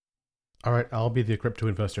All right, I'll be the crypto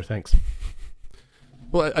investor. Thanks.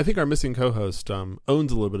 Well, I think our missing co-host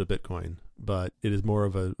owns a little bit of Bitcoin, but it is more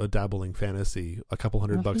of a dabbling fantasy. A couple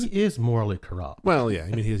 $100. He is morally corrupt. Well, yeah. I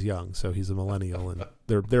mean, he's young, so he's a millennial, and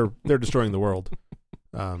they're destroying the world.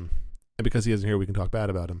 And because he isn't here, we can talk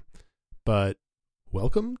bad about him. But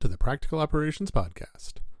welcome to the Practical Operations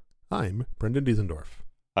Podcast. I'm Brendan Diesendorf.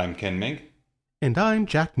 I'm Ken Mink. And I'm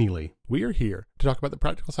Jack Neely. We are here to talk about the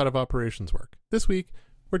practical side of operations work. This week,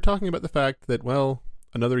 we're talking about the fact that, well,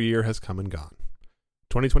 another year has come and gone.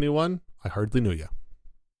 2021, I hardly knew you.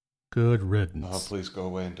 Good riddance. Oh, please go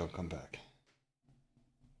away and don't come back.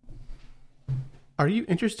 Are you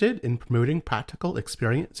interested in promoting practical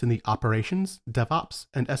experience in the operations, DevOps,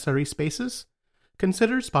 and SRE spaces?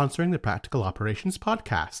 Consider sponsoring the Practical Operations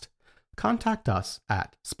Podcast. Contact us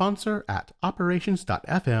at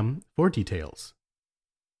sponsor@operations.fm for details.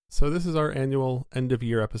 So this is our annual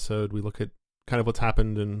end-of-year episode. We look at kind of what's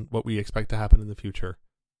happened and what we expect to happen in the future.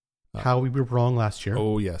 How we were wrong last year.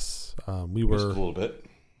 Oh, yes. We Just a were... little bit.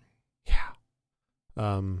 Yeah.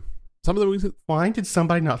 Some of the reasons... Why did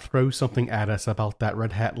somebody not throw something at us about that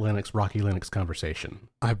Red Hat Linux, Rocky Linux conversation?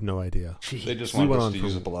 I have no idea. Jeez. They just We wanted went us on to for-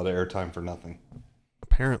 use up a lot of airtime for nothing.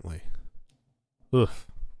 Apparently. Ugh.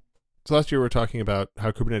 So last year we were talking about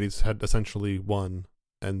how Kubernetes had essentially won,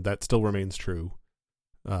 and that still remains true.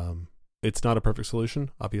 It's not a perfect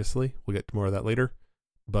solution, obviously. We'll get to more of that later.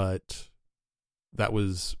 But that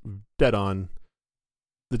was dead on.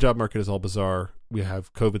 The job market is all bizarre. We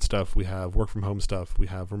have COVID stuff. We have work from home stuff. We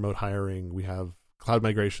have remote hiring. We have cloud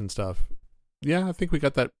migration stuff. Yeah, I think we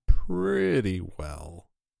got that pretty well.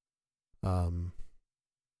 But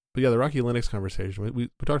yeah, the Rocky Linux conversation,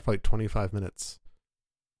 we talked for like 25 minutes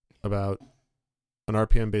about an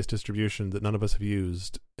RPM-based distribution that none of us have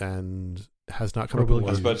used and has not come Or up will with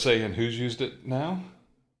I was one. about to say, and who's used it now?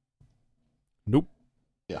 Nope.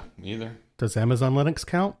 Yeah, me either. Does Amazon Linux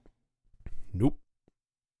count? Nope.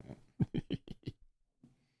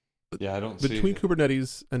 Yeah, I don't Between see...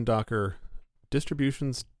 Kubernetes and Docker,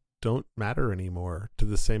 distributions don't matter anymore to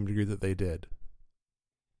the same degree that they did.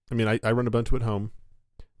 I mean, I run Ubuntu at home,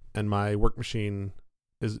 and my work machine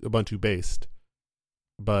is Ubuntu-based,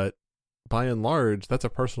 but by and large, that's a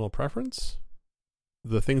personal preference.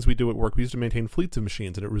 The things we do at work, we used to maintain fleets of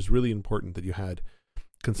machines, and it was really important that you had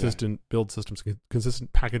consistent build systems,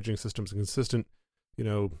 consistent packaging systems, and consistent,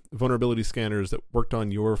 vulnerability scanners that worked on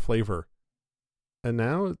your flavor. And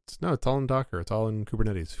now it's all in Docker. It's all in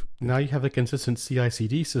Kubernetes. Now you have a consistent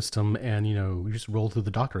CI/CD system, and you just roll through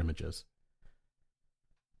the Docker images.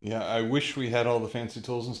 Yeah, I wish we had all the fancy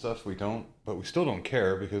tools and stuff. We don't, but we still don't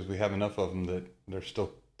care because we have enough of them that they're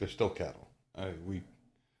still cattle. We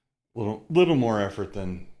little more effort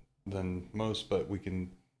than most, but we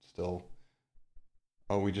can still.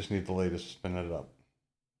 Oh, we just need the latest to spin it up.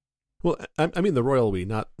 Well, I mean the royal we,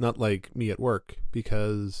 not like me at work,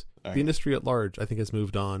 because the industry at large, I think, has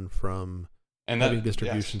moved on from having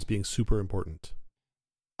distributions being super important.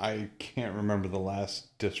 I can't remember the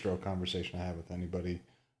last distro conversation I had with anybody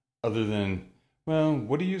other than, well,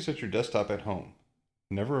 what do you use at your desktop at home?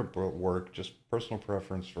 Never about work, just personal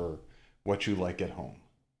preference for what you like at home.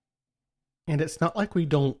 And it's not like we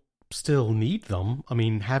don't still need them. I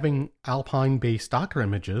mean, having Alpine-based Docker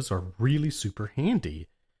images are really super handy.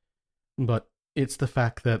 But it's the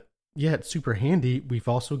fact that, yeah, it's super handy. We've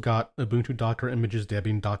also got Ubuntu Docker images,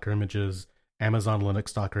 Debian Docker images, Amazon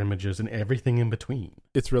Linux Docker images, and everything in between.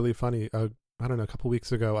 It's really funny. I don't know, a couple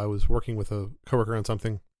weeks ago, I was working with a coworker on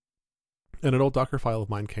something, and an old Docker file of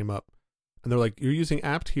mine came up. And they're like, you're using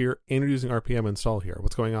apt here, and you're using RPM install here.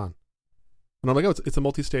 What's going on? And I'm like, oh, it's a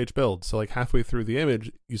multi-stage build. So like halfway through the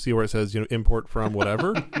image, you see where it says, import from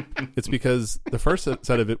whatever. It's because the first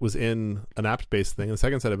set of it was in an apt-based thing, and the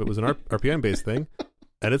second set of it was an RPM-based thing,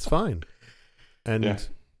 and it's fine. And,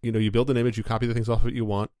 you build an image, you copy the things off of it you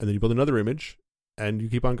want, and then you build another image, and you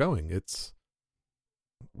keep on going. It's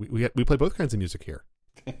we play both kinds of music here.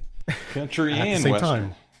 Country At the and same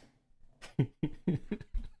Western. time.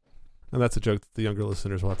 And that's a joke that the younger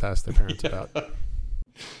listeners will have to ask their parents about.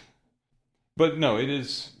 But no,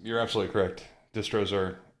 you're absolutely correct.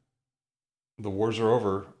 The wars are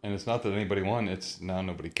over, and it's not that anybody won, it's now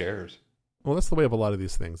nobody cares. Well, that's the way of a lot of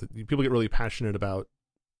these things. People get really passionate about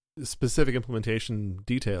specific implementation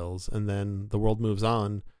details, and then the world moves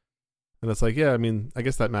on. And it's like, yeah, I mean, I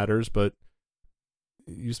guess that matters, but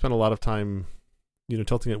you spend a lot of time,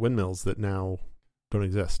 tilting at windmills that now don't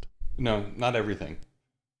exist. No, not everything.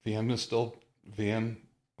 VM is still VM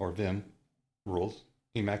or Vim rules.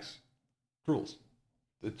 Emacs rules.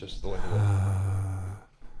 It's just the way it is.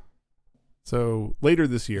 So later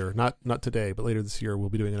this year, not today, but later this year, we'll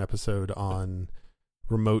be doing an episode on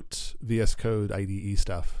remote VS Code IDE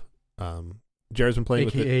stuff. Jared's been playing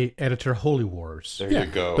with it. AKA Editor Holy Wars. There Yeah,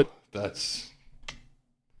 you go. but- That's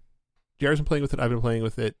Jared's been playing with it. I've been playing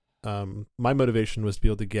with it. My motivation was to be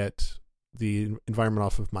able to get the environment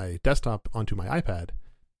off of my desktop onto my iPad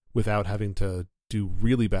without having to do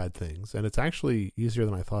really bad things, and it's actually easier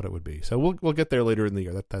than I thought it would be. So we'll get there later in the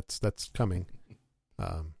year. That's coming.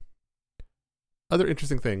 Other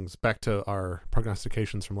interesting things. Back to our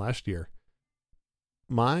prognostications from last year.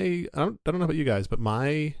 I don't know about you guys, but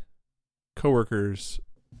my coworkers,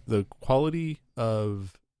 the quality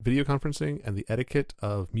of video conferencing and the etiquette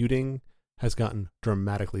of muting has gotten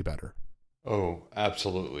dramatically better. Oh,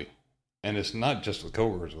 absolutely. And it's not just with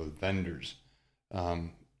coworkers, with vendors.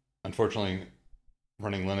 Unfortunately,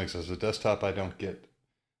 running Linux as a desktop, I don't get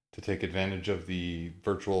to take advantage of the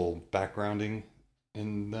virtual backgrounding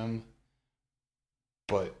in them.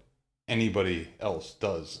 But anybody else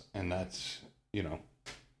does. And that's,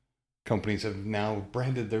 companies have now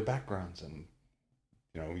branded their backgrounds. And,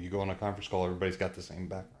 you go on a conference call, everybody's got the same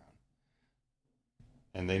background.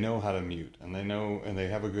 And they know how to mute, and they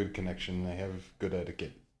have a good connection, they have good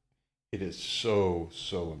etiquette. It is so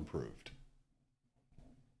improved.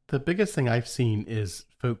 The biggest thing I've seen is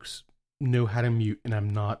folks know how to mute, and I'm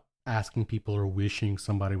not asking people or wishing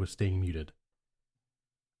somebody was staying muted.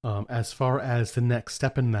 As far as the next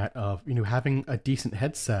step in that of, having a decent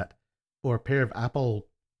headset or a pair of Apple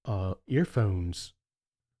earphones,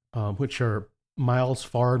 which are miles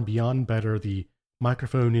far and beyond better the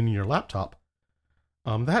microphone in your laptop,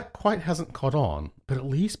 that quite hasn't caught on, but at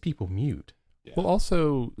least people mute. Yeah. Well,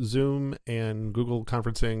 also Zoom and Google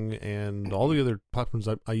conferencing and all the other platforms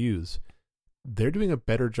I use, they're doing a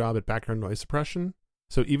better job at background noise suppression.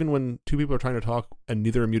 So even when two people are trying to talk and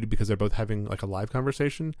neither are muted because they're both having like a live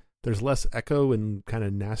conversation, there's less echo and kind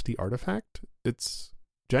of nasty artifact. It's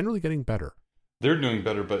generally getting better. They're doing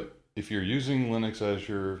better, but if you're using Linux as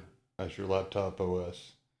your laptop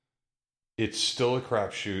OS, it's still a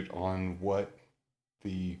crapshoot on what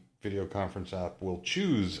the video conference app will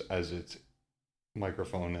choose as its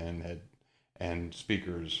microphone and head and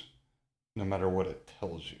speakers, no matter what it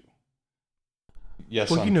tells you.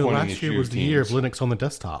 Yes, Well, I'm pointing last at year you, was the year of Teams. Linux on the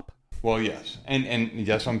desktop. Well, yes, and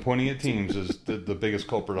yes, I'm pointing at Teams as the biggest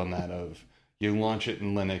culprit on that. Of you launch it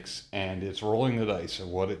in Linux and it's rolling the dice of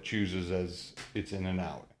what it chooses as its in and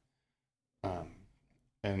out,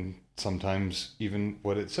 and sometimes even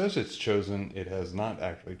what it says it's chosen, it has not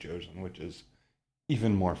actually chosen, which is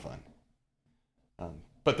even more fun.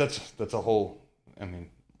 But that's a whole. I mean,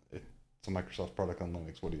 it's a Microsoft product on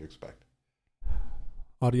Linux. What do you expect?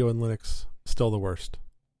 Audio in Linux, still the worst.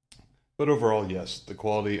 But overall, yes, the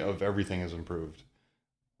quality of everything has improved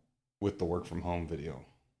with the work from home video.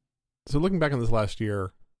 So looking back on this last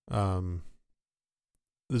year,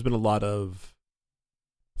 there's been a lot of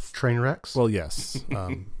Train wrecks? well, yes,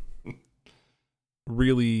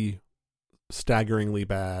 really staggeringly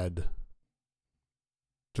bad,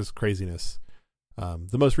 just craziness.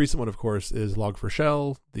 The most recent one, of course, is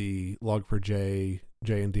Log4Shell, the Log4j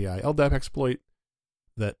JNDI LDAP exploit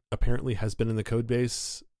that apparently has been in the code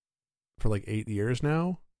base for like 8 years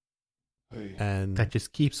now. Hey. And that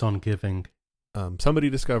just keeps on giving. somebody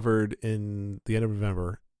discovered in the end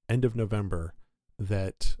of November,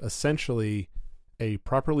 that essentially a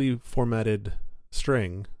properly formatted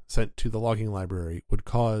string sent to the logging library would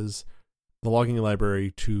cause the logging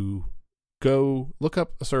library to go look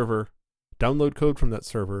up a server, download code from that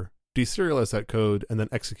server, deserialize that code, and then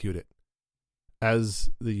execute it as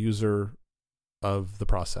the user of the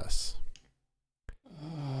process.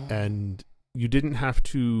 And you didn't have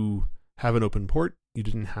to have an open port. You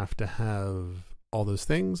didn't have to have all those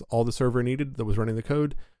things. All the server needed that was running the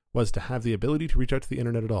code was to have the ability to reach out to the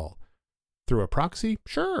internet at all. Through a proxy?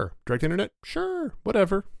 Sure. Direct internet? Sure.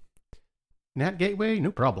 Whatever. NAT gateway?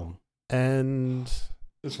 No problem. And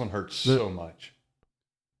This one hurts so much.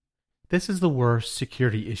 This is the worst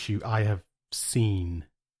security issue I have seen.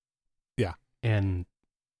 Yeah. And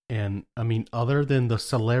I mean, other than the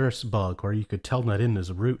Solaris bug where you could tell that in as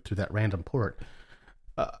a root through that random port,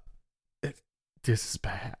 this is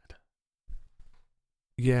bad.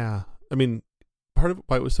 yeah, I mean, part of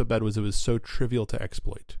why it was so bad was it was so trivial to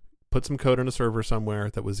exploit. Put some code on a server somewhere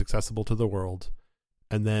that was accessible to the world,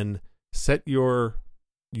 and then set your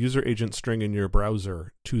user agent string in your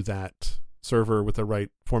browser to that server with the right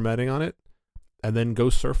formatting on it, and then go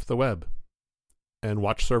surf the web and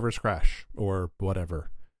watch servers crash or whatever.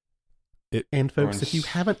 And folks, if you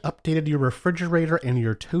haven't updated your refrigerator and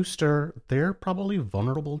your toaster, they're probably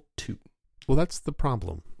vulnerable too. Well, that's the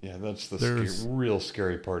problem. Yeah, that's the There's- real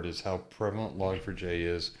scary part is how prevalent Log4j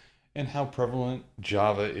is and how prevalent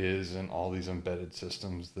Java is in all these embedded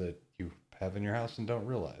systems that you have in your house and don't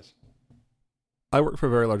realize. I work for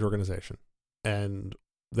a very large organization, and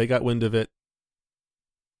they got wind of it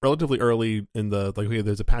relatively early in the, like, okay,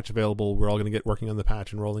 there's a patch available, we're all going to get working on the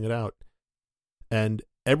patch and rolling it out. And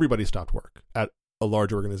everybody stopped work at a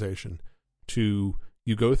large organization to,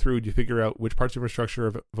 you go through, you figure out which parts of infrastructure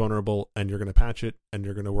are vulnerable, and you're going to patch it, and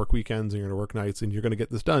you're going to work weekends, and you're going to work nights, and you're going to get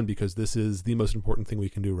this done because this is the most important thing we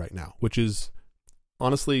can do right now, which is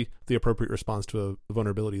honestly the appropriate response to a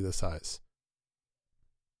vulnerability this size.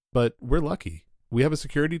 But we're lucky. We have a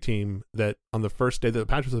security team that on the first day that the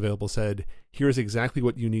patch was available said, here's exactly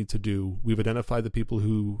what you need to do. We've identified the people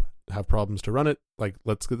who have problems to run it. Like,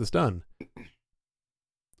 let's get this done.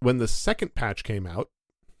 When the second patch came out,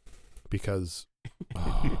 because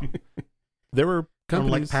there were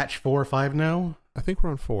companies... like patch 4 or 5 now? I think we're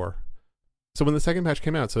on 4. So when the second patch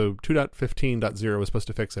came out, so 2.15.0 was supposed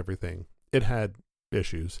to fix everything. It had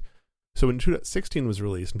issues. So when 2.16 was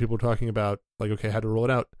released and people were talking about, like, okay, how to roll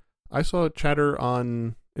it out, I saw chatter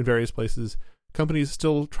in various places, companies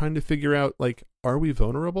still trying to figure out, like, are we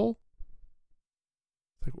vulnerable?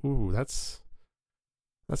 Like, ooh, that's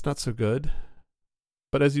not so good.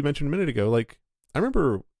 But as you mentioned a minute ago, like, I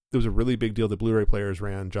remember there was a really big deal that Blu-ray players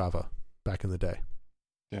ran Java back in the day.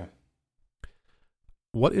 Yeah.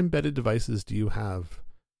 What embedded devices do you have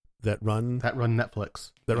that run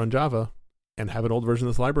Netflix, that run Java and have an old version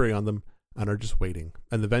of this library on them and are just waiting?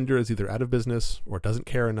 And the vendor is either out of business or doesn't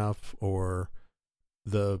care enough, or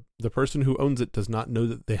the person who owns it does not know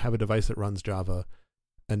that they have a device that runs Java.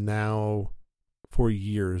 And now, for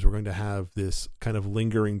years, we're going to have this kind of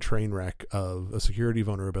lingering train wreck of a security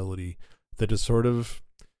vulnerability that just sort of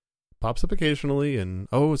pops up occasionally, and,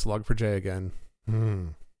 oh, it's Log4j again.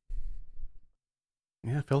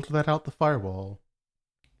 Yeah, filter that out the firewall.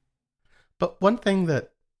 But one thing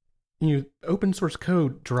that, open source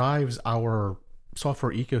code drives our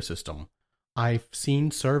software ecosystem. I've seen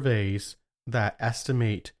surveys that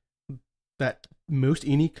estimate that most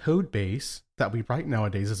any code base that we write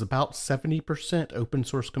nowadays is about 70% open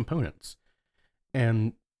source components.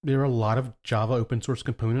 And there are a lot of Java open source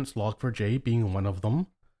components, Log4j being one of them.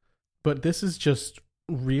 But this is just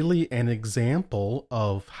really an example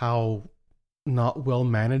of how not well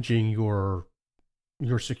managing your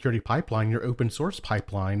security pipeline, your open source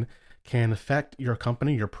pipeline, can affect your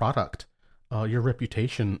company, your product, your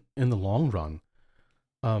reputation in the long run.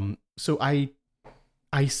 So I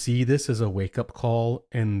see this as a wake-up call,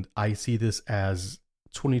 and I see this as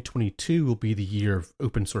 2022 will be the year of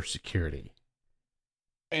open source security.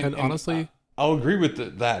 And honestly, I'll agree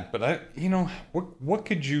with that, but what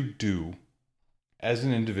could you do as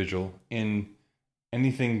an individual in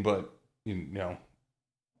anything but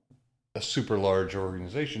a super large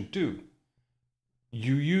organization do?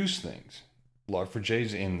 You use things.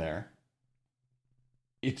 Log4j's in there.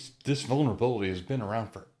 This vulnerability has been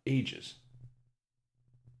around for ages.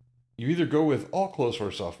 You either go with all closed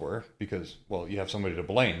source software because, well, you have somebody to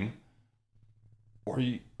blame, or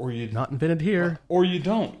you not invented here, or you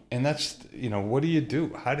don't. And that's, what do you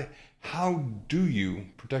do? How do you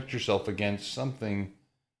protect yourself against something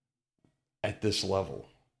at this level?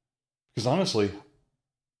 Because honestly,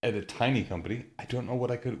 at a tiny company, I don't know what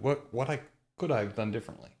I could have done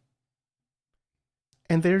differently.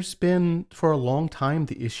 And there's been for a long time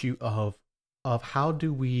the issue of how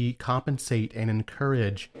do we compensate and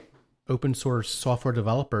encourage open source software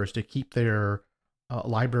developers to keep their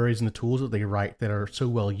libraries and the tools that they write that are so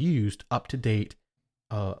well used up to date,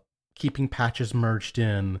 keeping patches merged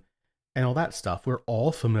in, and all that stuff. We're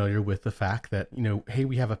all familiar with the fact that, hey,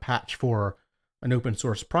 we have a patch for an open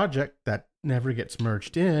source project that never gets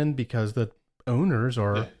merged in because the owners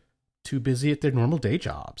are too busy at their normal day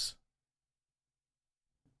jobs.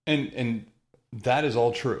 And that is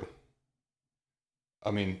all true.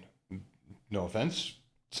 I mean, no offense,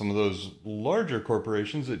 some of those larger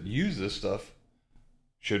corporations that use this stuff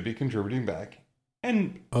should be contributing back.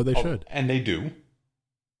 And they should. And they do.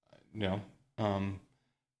 But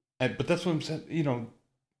that's what I'm saying.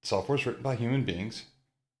 Software's written by human beings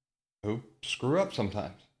who screw up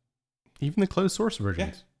sometimes. Even the closed source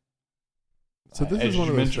versions. Yeah. So this As is one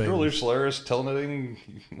you of those mentioned things. earlier, Solaris telling everything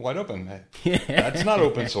wide open. That's not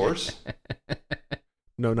open source.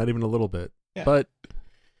 No, not even a little bit. Yeah. But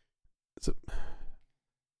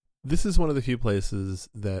this is one of the few places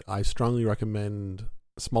that I strongly recommend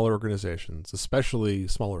smaller organizations, especially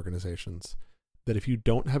small organizations, that if you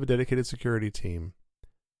don't have a dedicated security team,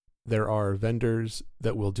 there are vendors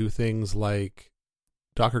that will do things like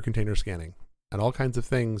Docker container scanning and all kinds of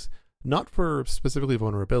things, not for specifically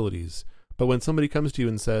vulnerabilities, But when somebody comes to you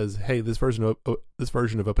and says, "Hey, this version of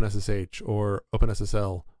OpenSSH or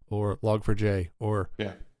OpenSSL or Log4j or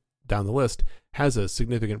down the list has a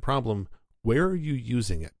significant problem," where are you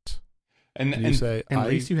using it? And you say, at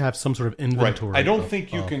least you have some sort of inventory. Right. I don't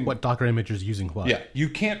think you can. What Docker image is using what? Yeah, you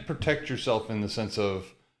can't protect yourself in the sense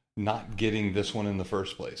of not getting this one in the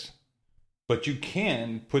first place. But you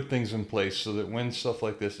can put things in place so that when stuff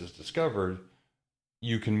like this is discovered,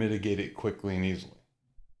 you can mitigate it quickly and easily.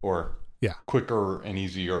 Or quicker and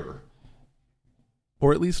easier.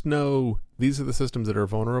 Or at least know these are the systems that are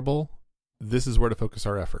vulnerable. This is where to focus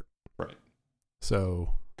our effort. Right.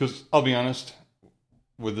 So, because I'll be honest,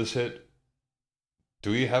 with this hit,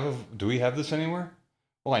 do we have this anywhere?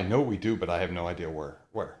 Well, I know we do, but I have no idea where.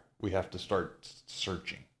 We have to start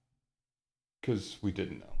searching because we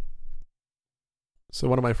didn't know. So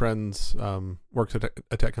one of my friends works at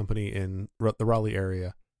a tech company in the Raleigh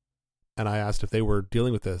area, and I asked if they were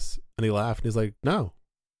dealing with this, and he laughed, and he's like, "No,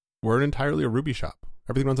 we're entirely a Ruby shop.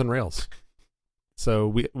 Everything runs on Rails." So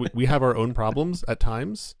we have our own problems at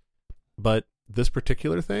times, but this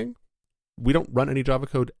particular thing, we don't run any Java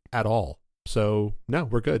code at all. So no,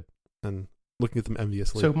 we're good. And looking at them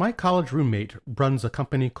enviously. So my college roommate runs a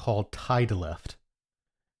company called Tidelift,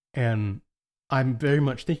 and I'm very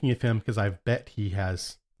much thinking of him because I bet he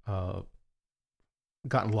has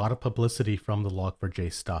gotten a lot of publicity from the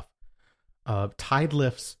Log4j stuff.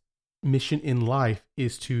 Tidelift's mission in life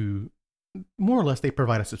is to, more or less, they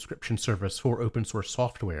provide a subscription service for open source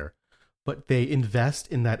software, but they invest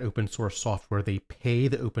in that open source software. They pay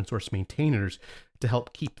the open source maintainers to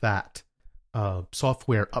help keep that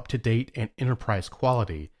software up to date and enterprise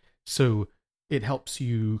quality. So it helps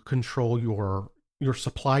you control your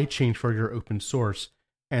supply chain for your open source.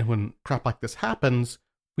 And when crap like this happens,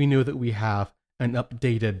 we know that we have an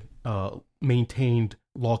updated, maintained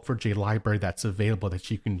Log4j library that's available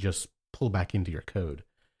that you can just pull back into your code.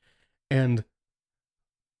 And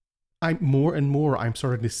more and more, I'm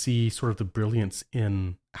starting to see sort of the brilliance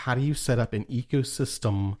in how do you set up an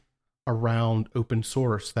ecosystem around open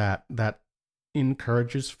source that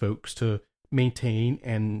encourages folks to maintain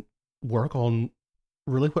and work on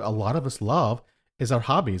really what a lot of us love is our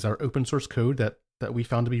hobbies, our open source code that we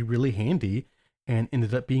found to be really handy and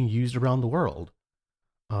ended up being used around the world.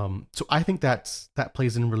 So I think that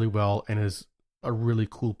plays in really well and is a really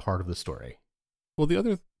cool part of the story. Well, the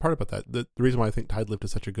other part about that, the reason why I think Tidelift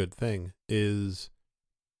is such a good thing is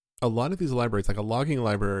a lot of these libraries, like a logging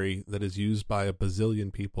library that is used by a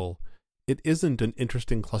bazillion people, it isn't an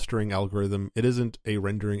interesting clustering algorithm. It isn't a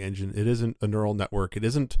rendering engine. It isn't a neural network. It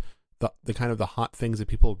isn't the kind of the hot things that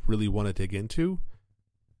people really want to dig into.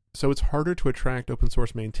 So it's harder to attract open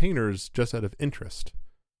source maintainers just out of interest.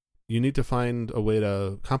 You need to find a way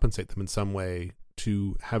to compensate them in some way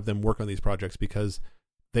to have them work on these projects because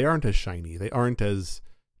they aren't as shiny. They aren't as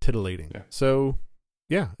titillating. Yeah. So,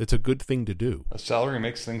 yeah, it's a good thing to do. A salary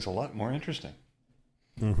makes things a lot more interesting.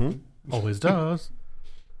 Mm-hmm. Always does.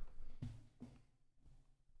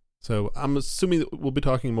 So I'm assuming that we'll be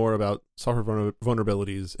talking more about software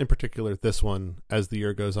vulnerabilities, in particular this one, as the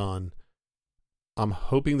year goes on. I'm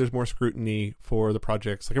hoping there's more scrutiny for the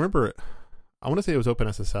projects. Like I remember, I want to say it was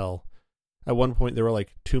OpenSSL. At one point, there were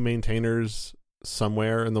like 2 maintainers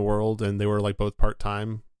somewhere in the world, and they were like both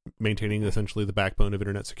part-time, maintaining essentially the backbone of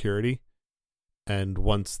internet security. And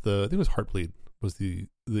once I think it was Heartbleed was the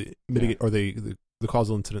mitigate or the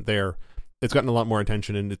causal incident there. It's gotten a lot more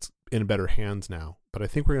attention and it's in better hands now. But I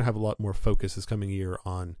think we're going to have a lot more focus this coming year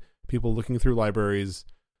on people looking through libraries,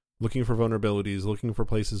 looking for vulnerabilities, looking for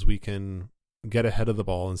places we can get ahead of the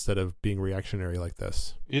ball instead of being reactionary like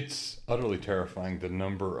this. It's utterly terrifying the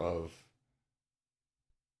number of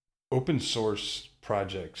open source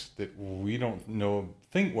projects that we don't know,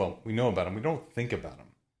 we know about them, we don't think about them,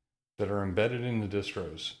 that are embedded in the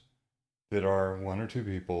distros, that are 1 or 2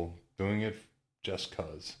 people doing it just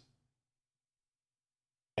cause.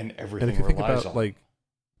 And everything and if you think relies about, on like,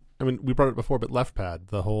 I mean, we brought it before, but LeftPad,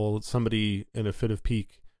 the whole somebody in a fit of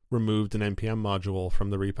pique removed an NPM module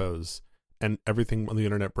from the repos, and everything on the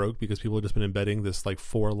internet broke because people had just been embedding this like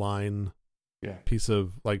 4-line piece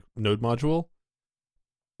of like node module.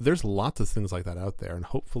 There's lots of things like that out there, and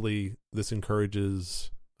hopefully this encourages,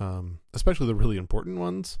 especially the really important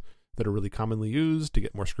ones that are really commonly used, to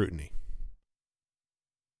get more scrutiny.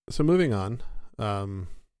 So moving on,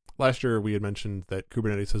 last year we had mentioned that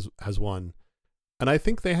Kubernetes has won, and I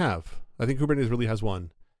think they have. I think Kubernetes really has won,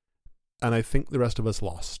 and I think the rest of us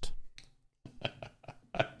lost.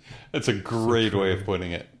 That's a great way of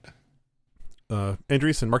putting it. Mark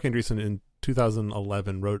Andreessen in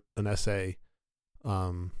 2011 wrote an essay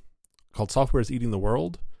called "Software is Eating the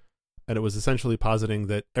World," And it was essentially positing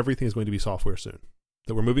that everything is going to be software soon.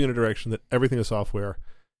 That we're moving in a direction that everything is software,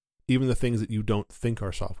 even the things that you don't think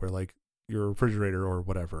are software, like your refrigerator or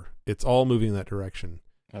whatever. It's all moving in that direction.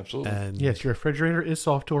 Absolutely. And Yes, your refrigerator is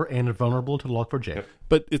software and vulnerable to Log4j. Yep.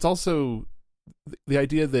 But it's also the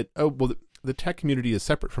idea that, oh, well, the tech community is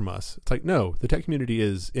separate from us. It's like, no, the tech community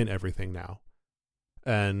is in everything now.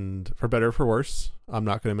 And for better or for worse, I'm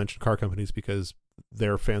not going to mention car companies because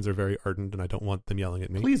their fans are very ardent and I don't want them yelling at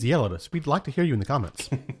me. Please yell at us. We'd like to hear you in the comments.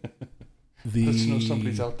 Let us know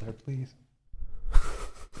somebody's out there, please.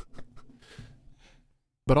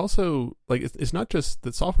 But also, like, it's not just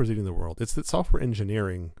that software is eating the world. It's that software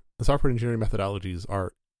engineering, the software engineering methodologies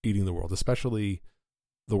are eating the world, especially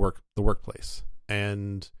the workplace.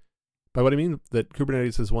 And by what I mean that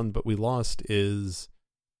Kubernetes has won but we lost is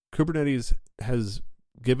Kubernetes has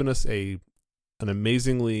given us an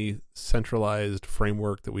amazingly centralized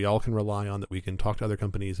framework that we all can rely on, that we can talk to other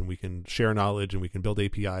companies and we can share knowledge and we can build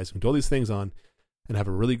APIs and do all these things on and have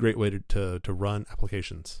a really great way to run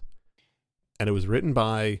applications. And it was written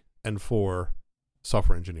by and for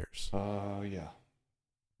software engineers. Yeah.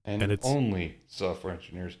 And it's only software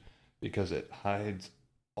engineers, because it hides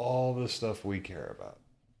all the stuff we care about.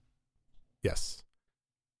 Yes.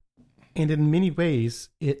 And in many ways,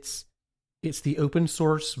 it's the open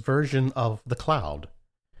source version of the cloud.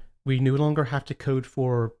 We no longer have to code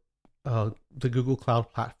for the Google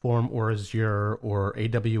Cloud Platform or Azure or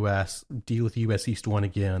AWS, deal with US East 1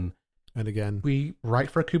 again. And again, We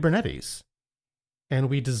write for Kubernetes. And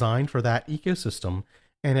we design for that ecosystem.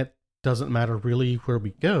 And it doesn't matter really where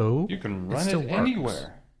we go. You can it run still it works.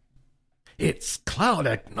 anywhere. It's cloud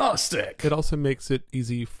agnostic. it also makes it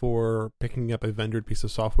easy for picking up a vendored piece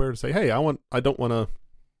of software to say, hey, I don't want to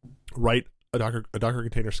write a Docker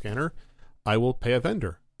container scanner. I will pay a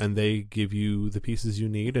vendor. And they give you the pieces you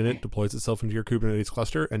need, and it deploys itself into your Kubernetes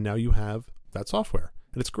cluster, and now you have that software.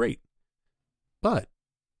 And it's great. But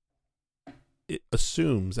it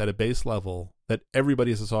assumes at a base level that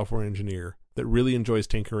everybody is a software engineer that really enjoys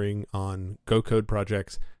tinkering on Go code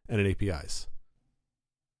projects and in APIs.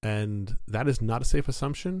 And that is not a safe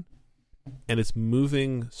assumption. And it's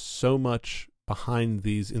moving so much behind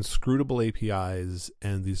these inscrutable APIs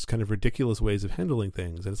and these kind of ridiculous ways of handling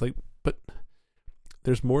things. And it's like, but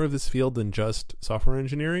there's more of this field than just software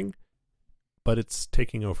engineering, but it's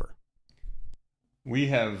taking over. We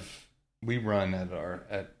run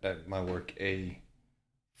at my work a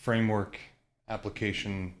framework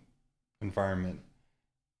application environment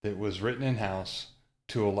that was written in-house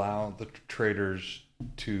to allow the traders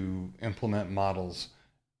to implement models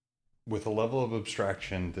with a level of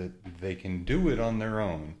abstraction that they can do it on their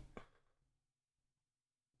own,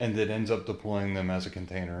 and that ends up deploying them as a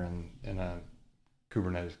container in a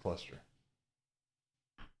Kubernetes cluster.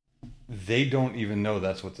 They don't even know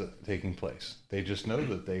that's what's taking place. They just know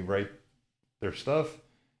that they write their stuff,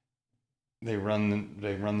 they run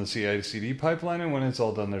the CI/CD pipeline, and when it's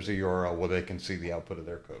all done, there's a URL where they can see the output of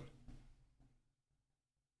their code.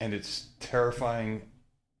 And it's terrifying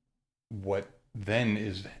what then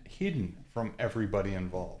is hidden from everybody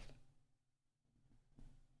involved.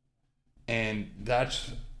 And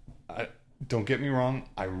don't get me wrong,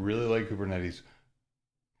 I really like Kubernetes,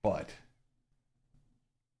 but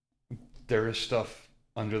there is stuff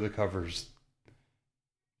under the covers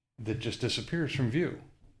that just disappears from view.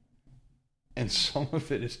 And some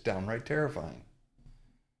of it is downright terrifying.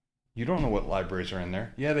 You don't know what libraries are in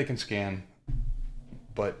there. Yeah, they can scan,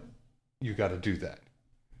 but you got to do that.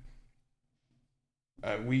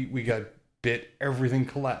 We got everything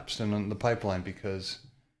collapsed in the pipeline because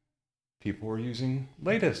people were using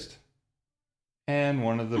latest. And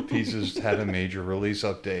one of the pieces had a major release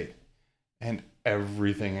update, and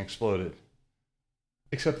everything exploded.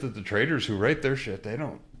 Except that the traders who write their shit, they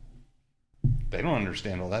don't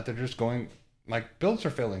understand all that. They're just going, my builds are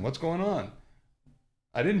failing. What's going on?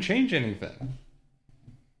 I didn't change anything.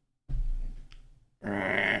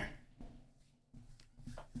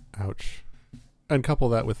 Ouch. And couple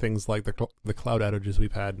that with things like the cloud outages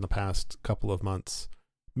we've had in the past couple of months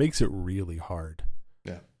makes it really hard.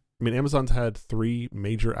 Yeah. I mean, Amazon's had 3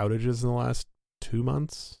 major outages in the last 2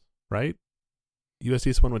 months, right? US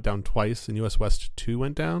East 1 went down twice, and US West 2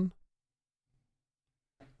 went down.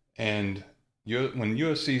 And when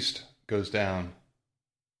US East goes down,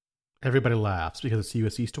 Everybody laughs because it's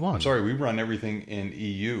US East 1. I'm sorry, we run everything in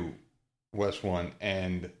EU West 1,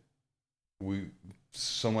 and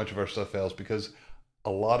so much of our stuff fails because a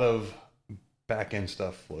lot of back-end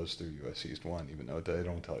stuff flows through US East 1, even though they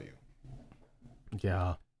don't tell you.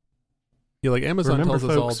 Yeah. Yeah, like Amazon Remember, tells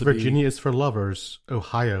us all folks, to Virginia is for lovers.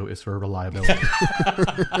 Ohio is for reliability.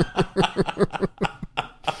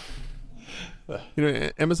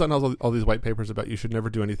 Amazon has all these white papers about you should never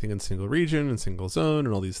do anything in single region and single zone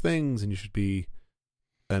and all these things, and you should be.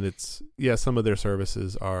 And it's some of their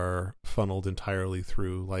services are funneled entirely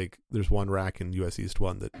through, like, there's one rack in US East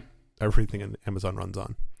 1 that everything in Amazon runs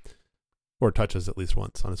on, or touches at least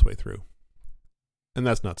once on its way through, and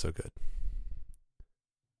that's not so good.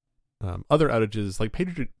 Other outages, like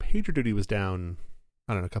PagerDuty was down,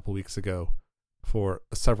 I don't know, a couple weeks ago for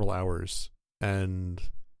several hours, and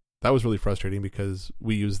that was really frustrating because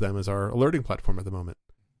we use them as our alerting platform at the moment.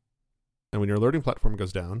 And when your alerting platform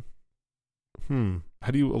goes down,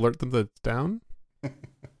 how do you alert them that it's down?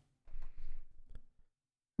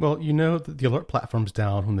 Well, the alert platform's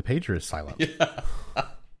down when the pager is silent. Yeah.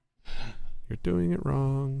 You're doing it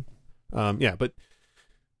wrong. But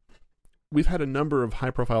we've had a number of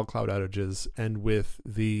high-profile cloud outages, and with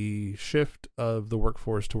the shift of the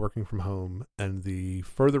workforce to working from home and the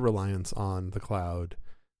further reliance on the cloud,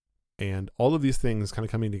 and all of these things kind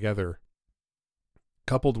of coming together,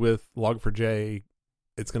 coupled with Log4j,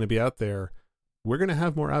 it's going to be out there. We're going to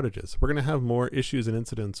have more outages. We're going to have more issues and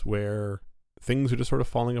incidents where things are just sort of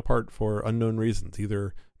falling apart for unknown reasons,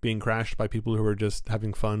 either being crashed by people who are just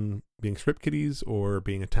having fun being script kiddies or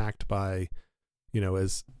being attacked by,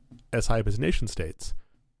 as high as nation states.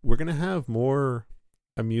 We're going to have more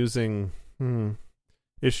amusing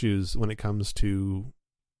issues when it comes to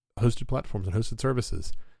hosted platforms and hosted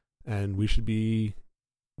services. And we should be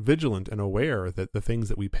vigilant and aware that the things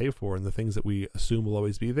that we pay for and the things that we assume will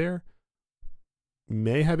always be there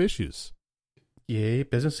may have issues. Yay,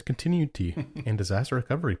 business continuity and disaster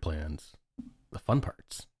recovery plans. The fun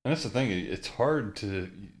parts. And that's the thing. It's hard to,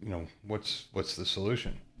 what's the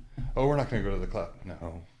solution? Oh, we're not going to go to the cloud.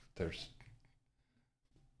 No,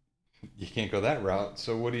 you can't go that route.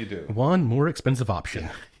 So what do you do? One more expensive option.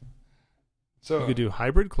 Yeah. So you could do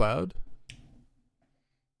hybrid cloud.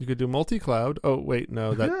 You could do multi-cloud. Oh, wait,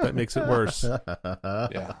 no, that makes it worse.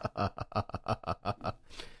 Yeah.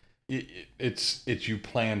 It's you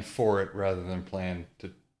plan for it rather than plan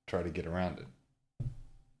to try to get around it.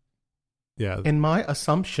 Yeah. And my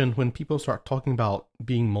assumption when people start talking about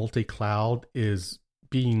being multi-cloud is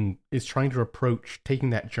trying to approach taking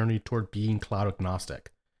that journey toward being cloud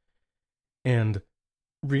agnostic. And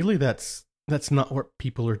really that's not what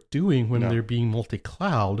people are doing when they're being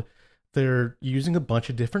multi-cloud. They're using a bunch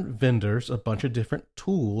of different vendors, a bunch of different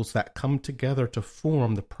tools that come together to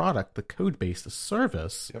form the product, the code base, the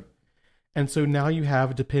service. Yep. And so now you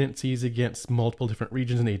have dependencies against multiple different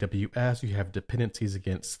regions in AWS. You have dependencies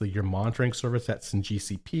against your monitoring service that's in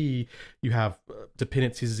GCP. You have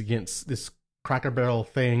dependencies against this Cracker Barrel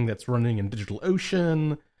thing that's running in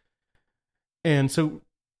DigitalOcean. And so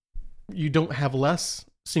you don't have less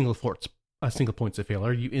single points of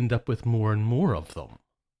failure. You end up with more and more of them.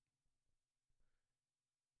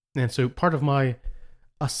 And so part of my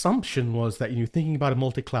assumption was that thinking about a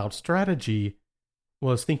multi-cloud strategy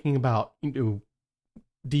was thinking about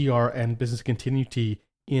DR and business continuity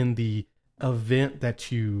in the event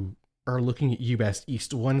that you are looking at US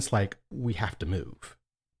East 1. It's like, we have to move.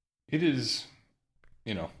 It is,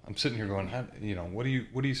 I'm sitting here going, what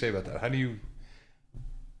do you say about that? How do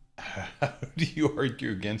you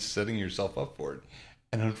argue against setting yourself up for it?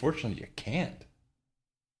 And unfortunately, you can't.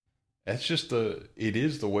 That's just it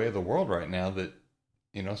is the way of the world right now that,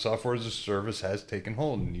 software as a service has taken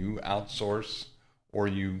hold, and you outsource or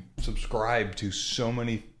you subscribe to so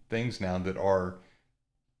many things now that are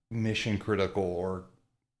mission critical or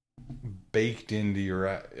baked into your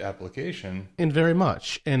application. And very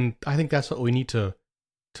much. And I think that's what we need to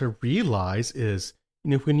realize is,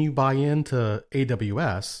 when you buy into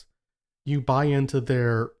AWS, you buy into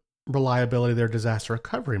their reliability, their disaster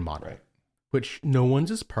recovery model, right, which no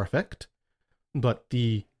one's is perfect, but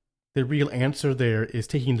the real answer there is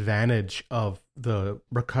taking advantage of the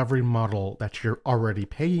recovery model that you're already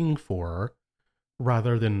paying for,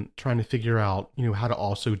 rather than trying to figure out, how to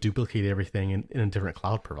also duplicate everything in a different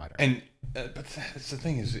cloud provider. And but that's the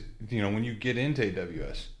thing is, when you get into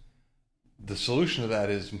AWS, the solution to that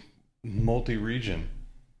is multi-region,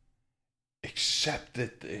 except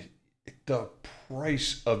that the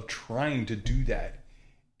price of trying to do that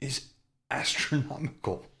is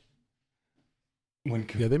astronomical.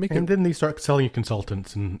 They make and then they start selling you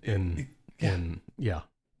consultants and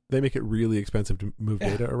they make it really expensive to move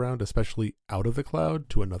data around, especially out of the cloud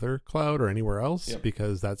to another cloud or anywhere else,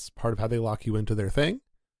 because that's part of how they lock you into their thing.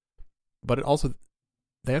 But it also,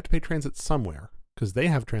 they have to pay transit somewhere because they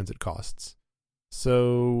have transit costs.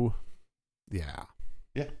 So, yeah.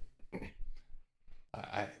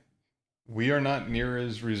 We are not near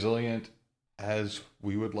as resilient as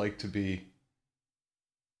we would like to be.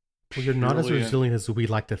 Well, you're not as purely resilient as we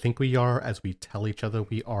like to think we are, as we tell each other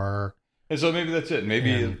we are. And so maybe that's it.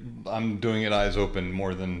 Maybe And- I'm doing it eyes open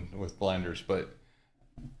more than with blinders, but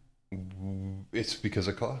it's because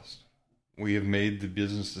of cost. We have made the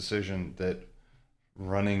business decision that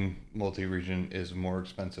running multi-region is more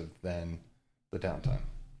expensive than the downtime.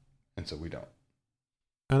 And so we don't.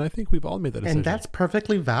 And I think we've all made that decision. And that's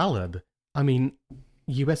perfectly valid. I mean,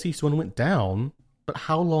 US East 1 went down, but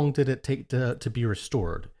how long did it take to be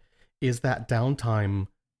restored? Is that downtime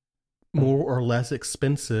more or less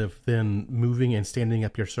expensive than moving and standing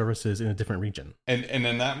up your services in a different region? And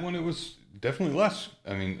in that one, it was definitely less.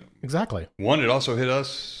 I mean, Exactly. one, it also hit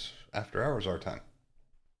us after hours our time.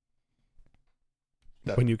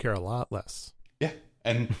 when you care a lot less. Yeah.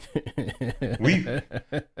 And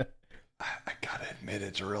I gotta admit,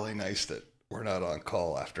 it's really nice that we're not on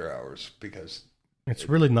call after hours because, It's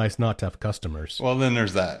really nice not to have customers. well, then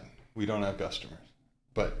there's that. We don't have customers.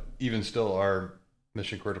 But even still, our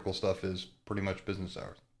mission critical stuff is pretty much business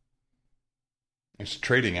hours. It's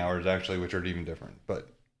trading hours, actually, which are even different. But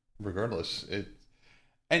regardless,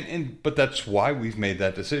 but that's why we've made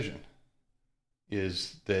that decision,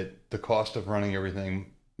 is that the cost of running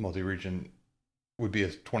everything multi-region would be a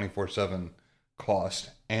 24/7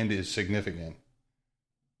 cost and is significant.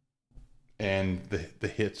 And the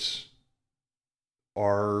hits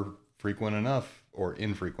are frequent enough, or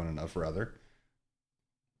infrequent enough, rather.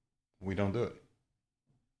 We don't do it.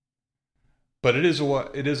 But it is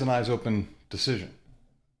an eyes open decision,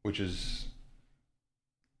 which is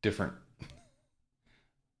different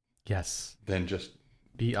Yes. than just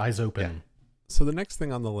Be eyes open. So the next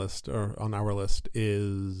thing on the list, or on our list,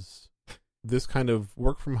 is this kind of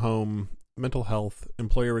work from home, mental health,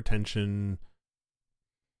 employer retention.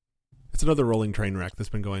 It's another rolling train wreck that's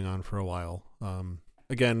been going on for a while.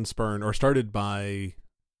 Again, started by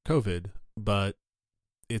COVID, but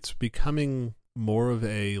it's becoming more of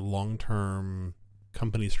a long-term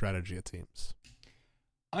company strategy, it seems.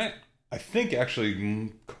 I think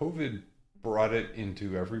actually COVID brought it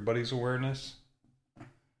into everybody's awareness.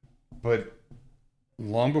 But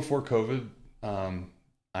long before COVID,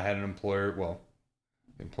 I had an employer,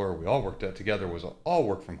 the employer we all worked at together was all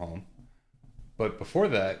work from home. But before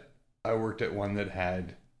that, I worked at one that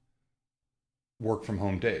had work from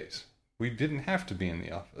home days. We didn't have to be in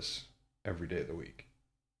the office every day of the week.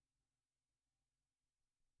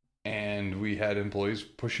 And we had employees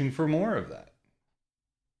pushing for more of that.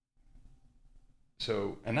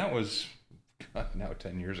 So, and that was now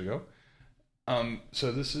 10 years ago.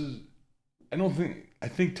 So this is, I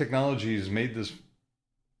think technology has made this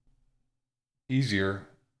easier,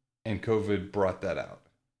 and COVID brought that out.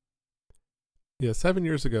 Yeah, 7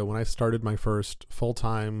 years ago when I started my first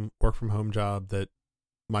full-time work-from-home job that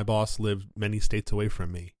my boss lived many states away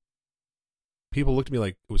from me, people looked at me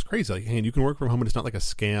like it was crazy. Like, hey, and you can work from home and it's not like a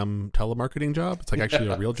scam telemarketing job. It's like actually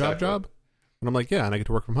a real exactly. job. And I'm like, yeah, and I get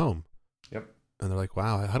to work from home. Yep. And they're like,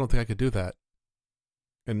 wow, I don't think I could do that.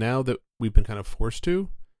 And now that we've been kind of forced to,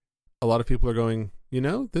 a lot of people are going,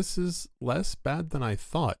 this is less bad than I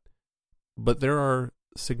thought. But there are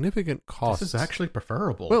significant costs. This is actually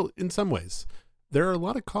preferable. Well, in some ways. There are a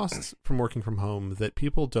lot of costs from working from home that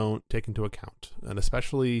people don't take into account, and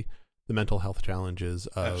especially the mental health challenges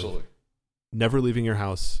of Absolutely. never leaving your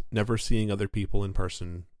house, never seeing other people in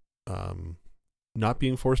person, not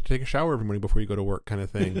being forced to take a shower every morning before you go to work, kind of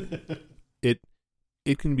thing.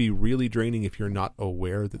 It can be really draining if you're not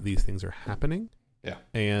aware that these things are happening. Yeah.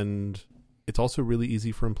 And it's also really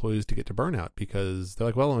easy for employees to get to burnout because they're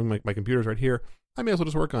like, well, my computer's right here. I may as well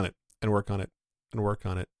just work on it and work on it and work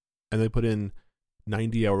on it. And they put in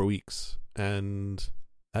 90-hour weeks, and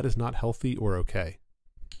that is not healthy or okay.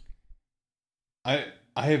 I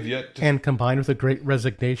have yet to... And combined with a great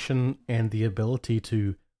resignation and the ability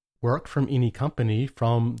to work from any company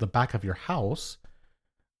from the back of your house,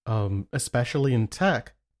 especially in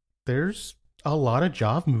tech, there's a lot of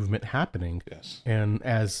job movement happening. Yes. And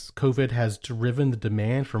as COVID has driven the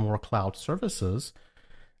demand for more cloud services,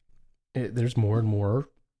 there's more and more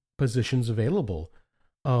positions available.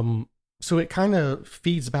 So it kind of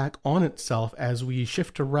feeds back on itself as we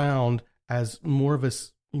shift around as more of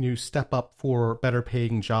us, step up for better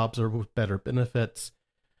paying jobs or with better benefits.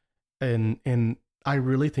 And I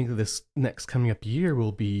really think that this next coming up year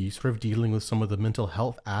will be sort of dealing with some of the mental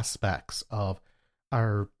health aspects of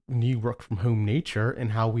our new work from home nature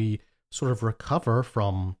and how we sort of recover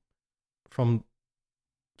from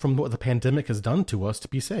what the pandemic has done to us to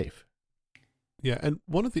be safe. Yeah, and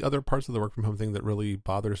one of the other parts of the work from home thing that really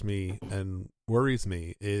bothers me and worries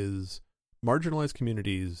me is marginalized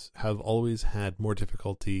communities have always had more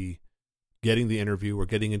difficulty getting the interview or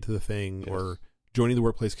getting into the thing Yes. or joining the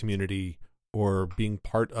workplace community or being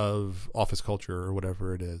part of office culture or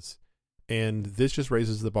whatever it is. And this just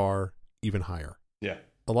raises the bar even higher. Yeah.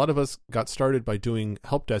 A lot of us got started by doing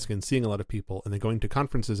help desk and seeing a lot of people and then going to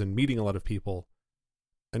conferences and meeting a lot of people.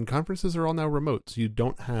 And conferences are all now remote. So you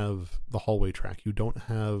don't have the hallway track. You don't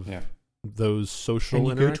have those social and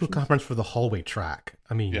you interactions. go to a conference for the hallway track.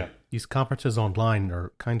 I mean, these conferences online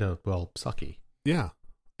are kind of, well, sucky. Yeah.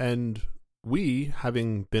 And we,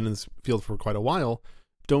 having been in this field for quite a while,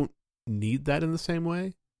 don't need that in the same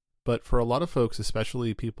way. But for a lot of folks,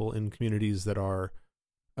 especially people in communities that are,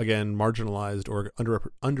 again, marginalized or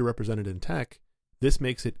underrepresented in tech, this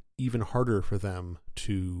makes it even harder for them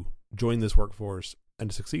to join this workforce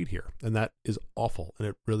and to succeed here. And that is awful. And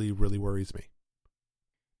it really, really worries me.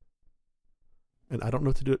 And I don't know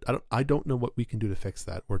what to do. I don't know what we can do to fix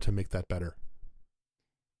that or to make that better.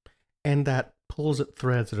 And that pulls at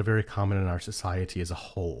threads that are very common in our society as a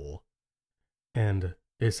whole. And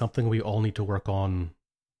is something we all need to work on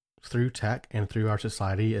through tech and through our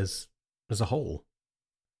society as a whole.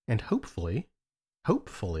 And hopefully,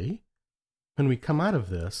 when we come out of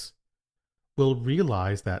this, we'll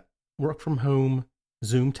realize that work from home,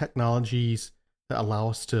 Zoom technologies that allow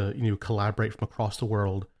us to, collaborate from across the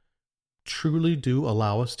world truly do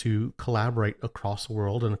allow us to collaborate across the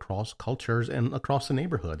world and across cultures and across the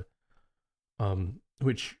neighborhood,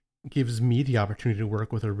 which gives me the opportunity to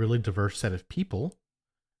work with a really diverse set of people.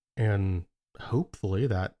 And hopefully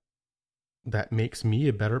that makes me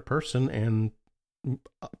a better person and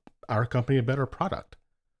our company a better product.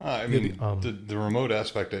 I mean, the remote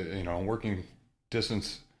aspect, working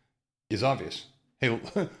distance is obvious. Hey,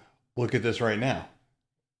 look at this right now.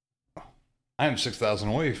 I am 6,000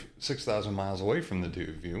 miles away from the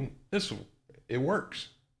two of you. It works.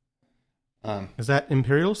 Is that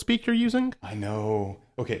Imperial speak you're using? I know.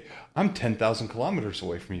 Okay, I'm 10,000 kilometers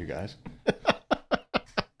away from you guys.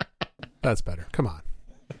 That's better. Come on.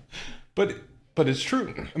 But it's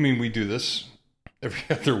true. I mean, we do this every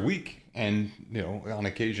other week, and on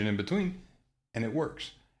occasion in between, and it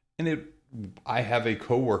works. And I have a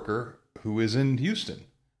coworker who is in Houston.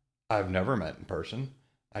 I've never met in person.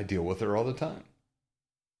 I deal with her all the time.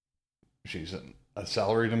 She's a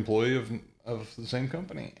salaried employee of the same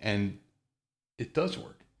company, and it does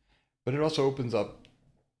work. But it also opens up,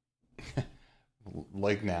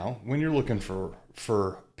 like now, when you're looking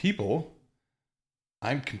for people,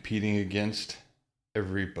 I'm competing against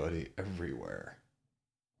everybody everywhere.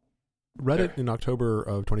 Reddit in October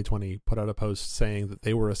of 2020 put out a post saying that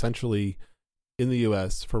they were essentially in the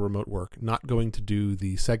US for remote work, not going to do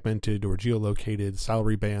the segmented or geolocated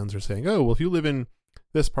salary bands or saying, oh, well, if you live in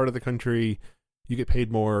this part of the country, you get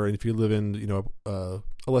paid more. And if you live in, a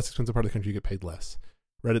less expensive part of the country, you get paid less.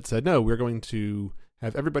 Reddit said, no, we're going to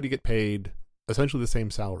have everybody get paid essentially the same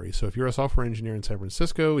salary. So if you're a software engineer in San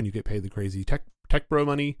Francisco and you get paid the crazy tech bro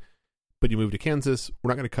money, but you move to Kansas, we're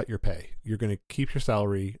not going to cut your pay. You're going to keep your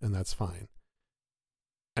salary, and that's fine.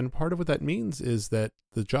 And part of what that means is that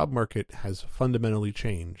the job market has fundamentally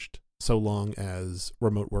changed so long as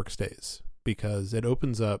remote work stays, because it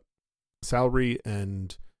opens up salary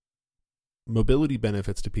and mobility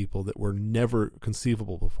benefits to people that were never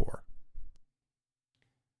conceivable before.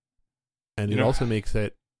 And it also makes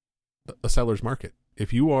it a seller's market.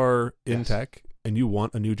 If you are in tech and you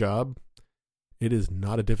want a new job, it is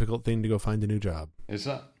not a difficult thing to go find a new job. It's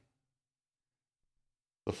not.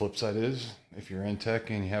 The flip side is, if you're in tech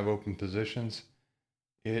and you have open positions,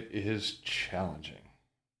 it is challenging.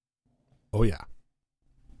 Oh, yeah.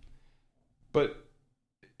 But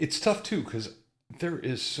it's tough, too, because there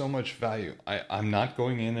is so much value. I'm not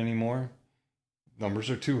going in anymore. Numbers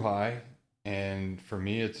are too high. And for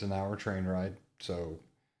me, it's an hour train ride. So,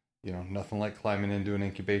 nothing like climbing into an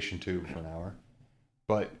incubation tube for an hour.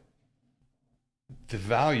 But the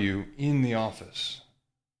value in the office,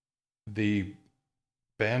 the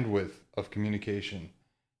bandwidth of communication,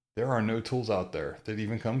 there are no tools out there that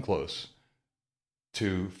even come close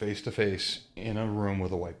to face-to-face in a room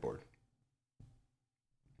with a whiteboard.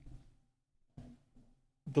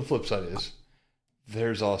 The flip side is,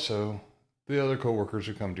 there's also the other coworkers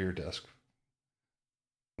who come to your desk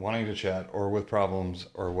wanting to chat or with problems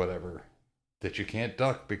or whatever that you can't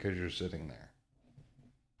duck because you're sitting there.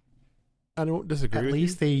 I don't disagree At with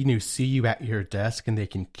least you. they see you at your desk and they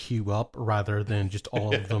can queue up rather than just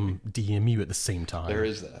all of them DM you at the same time. There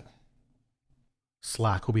is that.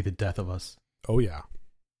 Slack will be the death of us. Oh, yeah.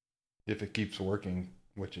 If it keeps working,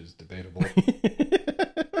 which is debatable.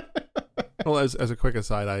 Well, as a quick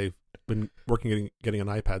aside, I've been working getting an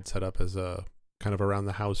iPad set up as a kind of around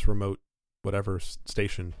the house remote whatever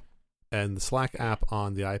station, and the Slack app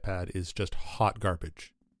on the iPad is just hot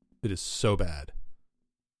garbage. It is so bad.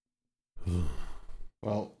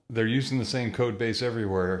 Well, they're using the same code base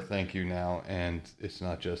everywhere, thank you now, and it's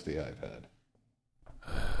not just the iPad.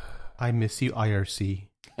 I miss you, IRC.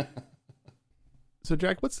 So,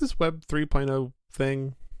 Jack, what's this Web 3.0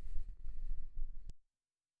 thing?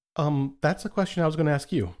 That's a question I was going to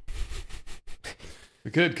ask you.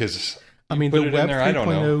 Good, because I mean, the Web there,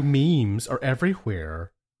 3.0 memes are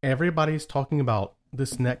everywhere. Everybody's talking about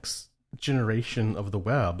this next generation of the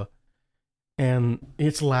web, and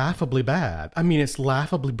it's laughably bad. I mean, it's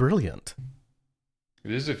laughably brilliant.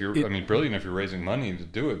 It is brilliant if you're raising money to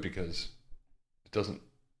do it, because it doesn't.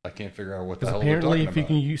 I can't figure out what the hell apparently, they're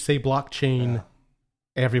talking if you can say blockchain,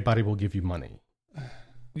 everybody will give you money.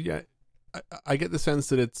 Yeah, I get the sense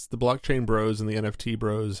that it's the blockchain bros and the NFT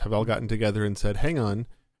bros have all gotten together and said, "Hang on,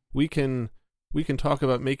 we can talk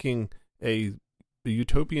about making a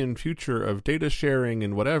utopian future of data sharing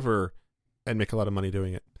and whatever, and make a lot of money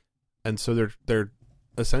doing it." And so they're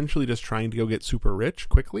essentially just trying to go get super rich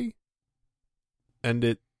quickly.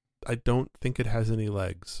 And I don't think it has any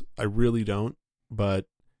legs. I really don't. But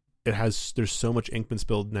there's so much ink been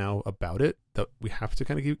spilled now about it that we have to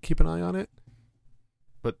kind of keep an eye on it.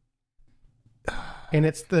 But and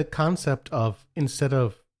it's the concept of, instead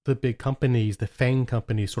of the big companies, the FANG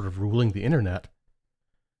companies sort of ruling the internet,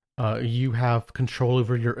 you have control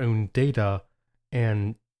over your own data,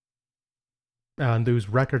 and those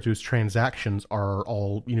records, those transactions are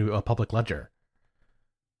all, a public ledger.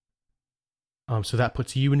 So that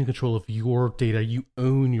puts you in control of your data. You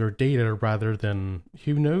own your data rather than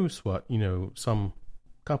who knows what, some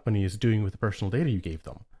company is doing with the personal data you gave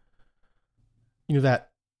them.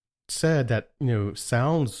 That said, that,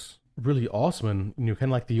 sounds really awesome and, kind of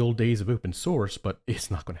like the old days of open source, but it's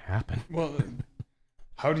not going to happen. Well,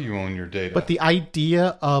 how do you own your data? But the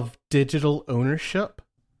idea of digital ownership,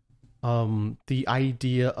 the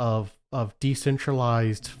idea of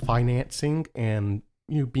decentralized financing, and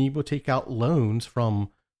being able to take out loans from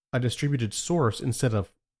a distributed source instead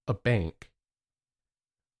of a bank.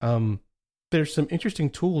 There's some interesting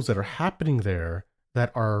tools that are happening there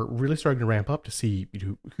that are really starting to ramp up to see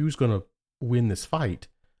who's going to win this fight,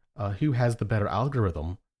 who has the better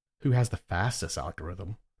algorithm, who has the fastest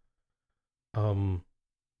algorithm. But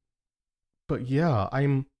yeah,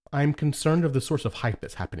 I'm concerned of the source of hype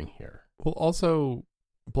that's happening here. Well, also,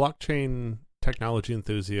 blockchain technology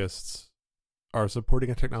enthusiasts are supporting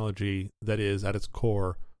a technology that is, at its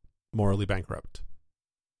core, morally bankrupt.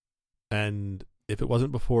 And if it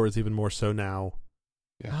wasn't before, it's even more so now.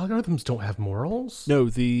 Yeah. Algorithms don't have morals? No,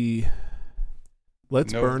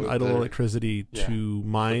 let's burn idle electricity to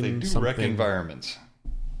mine they do something. wreck environments.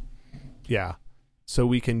 Yeah. So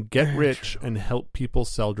we can get rich and help people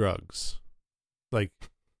sell drugs. Like,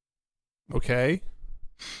 okay.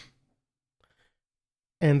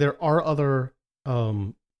 And there are other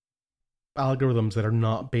algorithms that are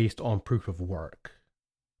not based on proof of work.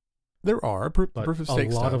 There are proof of stake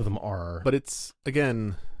a lot stuff, of them are. But it's,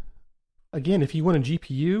 again, if you want a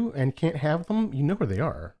GPU and can't have them, you know where they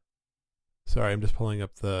are. Sorry, I'm just pulling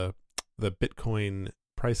up the Bitcoin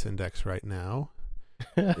price index right now.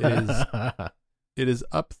 It is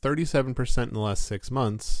up 37% in the last 6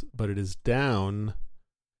 months, but it is down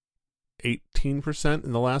 18%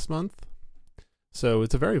 in the last month. So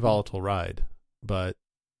it's a very volatile ride, but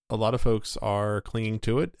a lot of folks are clinging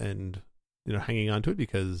to it and hanging on to it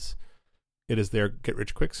because it is their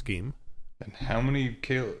get-rich-quick scheme. And how many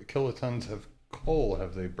kilotons of coal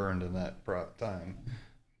have they burned in that time?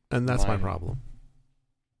 And that's my problem.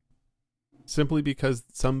 Simply because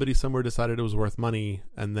somebody somewhere decided it was worth money,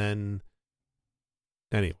 and then...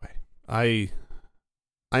 Anyway, I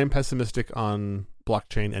am pessimistic on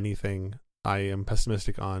blockchain anything. I am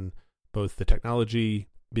pessimistic on both the technology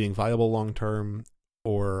being viable long-term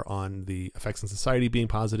or on the effects on society being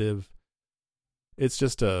positive. It's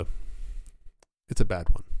just it's a bad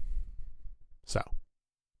one. So,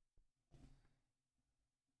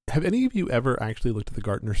 have any of you ever actually looked at the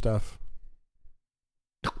Gartner stuff?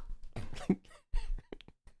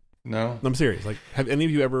 No. I'm serious. Like, have any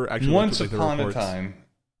of you ever actually Once looked at the reports? upon a time.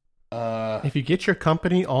 If you get your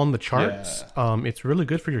company on the charts, it's really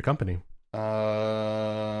good for your company.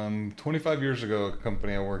 25 years ago, a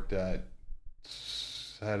company I worked at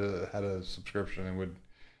had a subscription, and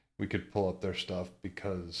we could pull up their stuff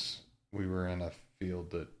because we were in a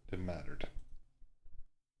field that it mattered.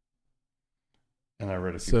 And I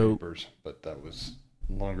read a few papers, but that was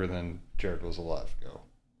longer than Jared was alive ago.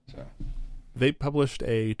 So they published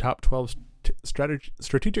a top 12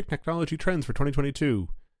 strategic technology trends for 2022,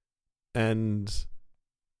 and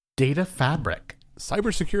data fabric,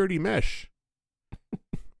 cybersecurity mesh,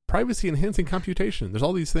 privacy enhancing computation. There's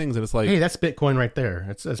all these things, and it's like, hey, that's Bitcoin right there.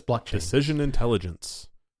 It's blockchain. decision intelligence.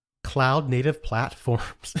 Cloud native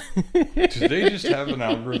platforms. Do they just have an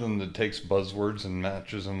algorithm that takes buzzwords and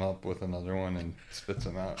matches them up with another one and spits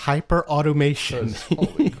them out? Hyper automation.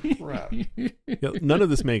 Holy crap. Yeah, none of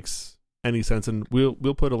this makes any sense, and we'll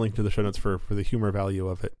put a link to the show notes for the humor value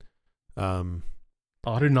of it.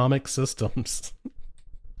 Autonomic systems.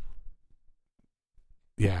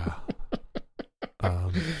 Yeah.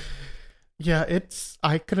 Yeah,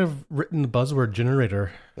 I could have written the buzzword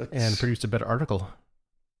generator and That's- produced a better article.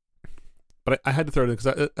 But I had to throw it in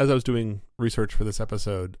because as I was doing research for this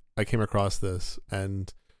episode, I came across this,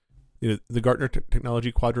 and the Gartner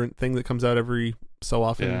Technology Quadrant thing that comes out every so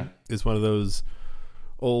often is one of those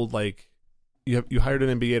old, like, you hired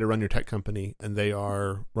an MBA to run your tech company, and they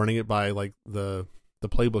are running it by like the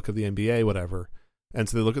playbook of the MBA, whatever, and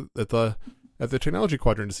so they look at the technology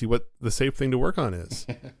quadrant to see what the safe thing to work on is.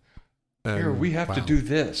 Here, we have to wow. do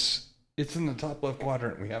this. It's in the top left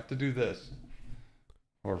quadrant. We have to do this.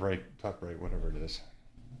 Or top right, whatever it is.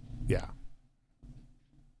 Yeah.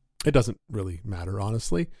 It doesn't really matter,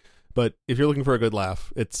 honestly. But if you're looking for a good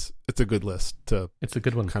laugh, it's a good list to It's a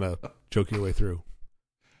good one. kind of joke your way through.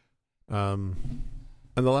 And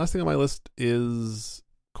the last thing on my list is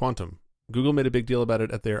quantum. Google made a big deal about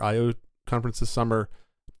it at their I/O conference this summer.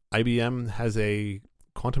 IBM has a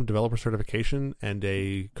quantum developer certification and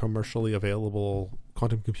a commercially available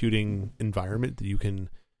quantum computing environment that you can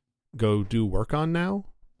go do work on now.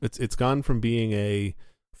 It's gone from being a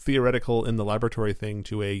theoretical in the laboratory thing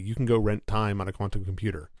to a you can go rent time on a quantum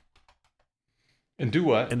computer. And do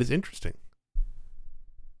what? And it's interesting.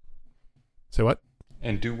 So what?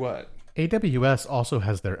 And do what? AWS also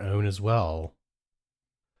has their own as well.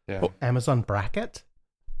 Yeah. Oh. Amazon Bracket?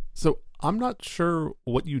 So I'm not sure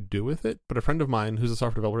what you do with it, but a friend of mine who's a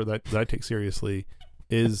software developer that I take seriously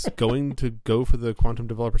is going to go for the quantum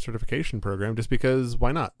developer certification program just because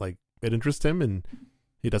why not? Like, it interests him, and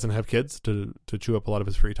he doesn't have kids to chew up a lot of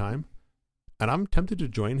his free time. And I'm tempted to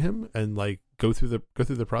join him and like go through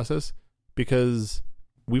the process because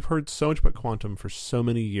we've heard so much about quantum for so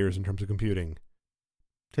many years in terms of computing.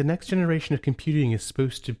 The next generation of computing is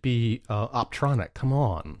supposed to be optronic. Come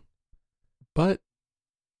on. But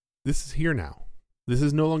this is here now. This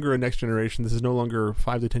is no longer a next generation. This is no longer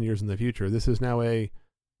 5 to 10 years in the future. This is now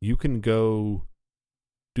you can go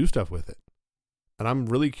do stuff with it. And I'm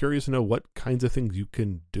really curious to know what kinds of things you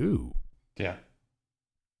can do. Yeah.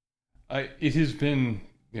 It has been,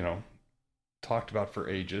 talked about for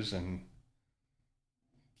ages and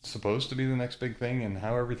supposed to be the next big thing and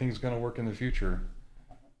how everything's going to work in the future.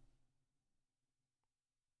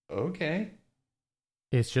 Okay.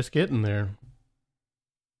 It's just getting there.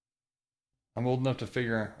 I'm old enough to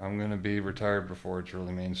figure I'm going to be retired before it's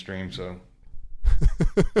really mainstream, so.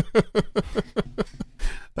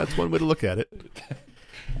 That's one way to look at it.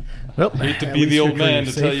 Well, I hate to at be least the your old man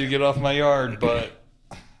to dream's tell safe. you get off my yard, but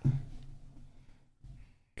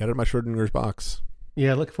Got it in my Schrodinger's box.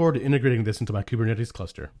 Yeah, I look forward to integrating this into my Kubernetes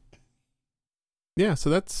cluster. Yeah, so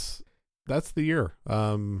that's the year.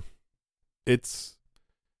 It's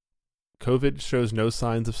COVID shows no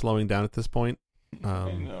signs of slowing down at this point.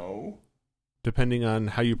 I know. Depending on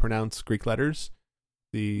how you pronounce Greek letters,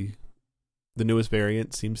 the newest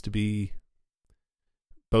variant seems to be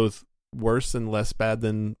both worse and less bad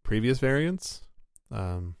than previous variants.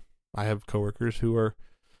 I have coworkers who are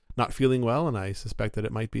not feeling well, and I suspect that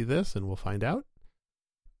it might be this, and we'll find out.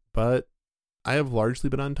 But I have largely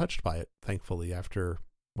been untouched by it, thankfully, after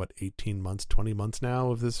 18 months, 20 months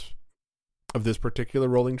now of this particular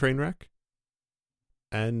rolling train wreck.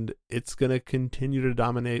 And it's going to continue to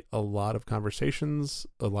dominate a lot of conversations,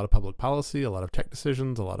 a lot of public policy, a lot of tech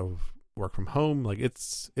decisions, a lot of work from home. Like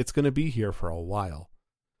it's going to be here for a while.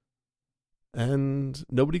 And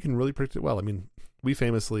nobody can really predict it well. I mean, we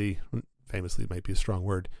famously might be a strong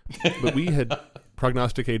word, but we had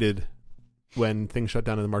prognosticated when things shut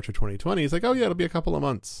down in March of 2020. It's like, oh yeah, it'll be a couple of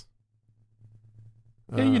months.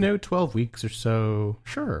 Yeah, 12 weeks or so.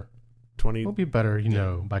 Sure. 20, It'll be better,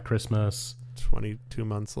 by Christmas. 22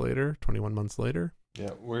 months later, 21 months later.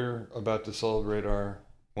 Yeah, we're about to celebrate our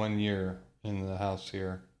 1 year in the house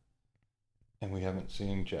here, and we haven't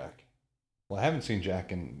seen Jack. Well, I haven't seen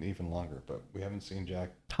Jack in even longer, but we haven't seen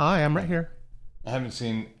Jack. Hi, I'm right here. I haven't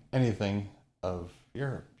seen anything of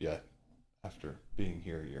Europe yet after being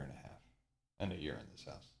here a year and a half and a year in this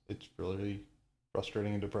house. It's really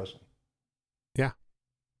frustrating and depressing. Yeah.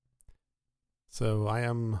 So I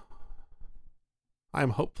am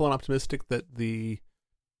hopeful and optimistic that the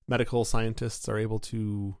medical scientists are able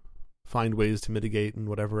to find ways to mitigate and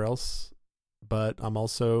whatever else, but I'm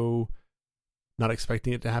also not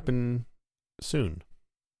expecting it to happen soon.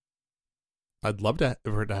 I'd love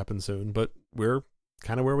for it to happen soon, but we're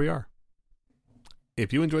kind of where we are.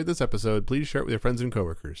 If you enjoyed this episode, please share it with your friends and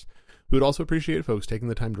coworkers. We would also appreciate folks taking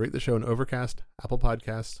the time to rate the show on Overcast, Apple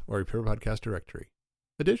Podcasts, or your favorite podcast directory.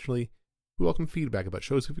 Additionally, we welcome feedback about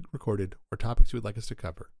shows we've recorded or topics you would like us to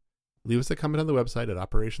cover. Leave us a comment on the website at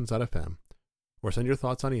operations.fm or send your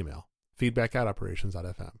thoughts on email,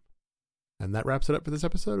 feedback@operations.fm. And that wraps it up for this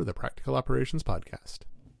episode of the Practical Operations Podcast.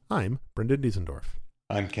 I'm Brendan Diesendorf.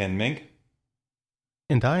 I'm Ken Mink.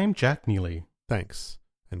 And I'm Jack Neely. Thanks,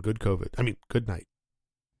 and good night.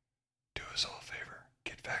 Do us all a favor.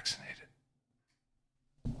 Get vaccinated.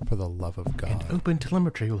 For the love of God. And open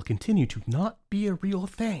telemetry will continue to not be a real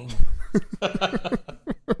thing.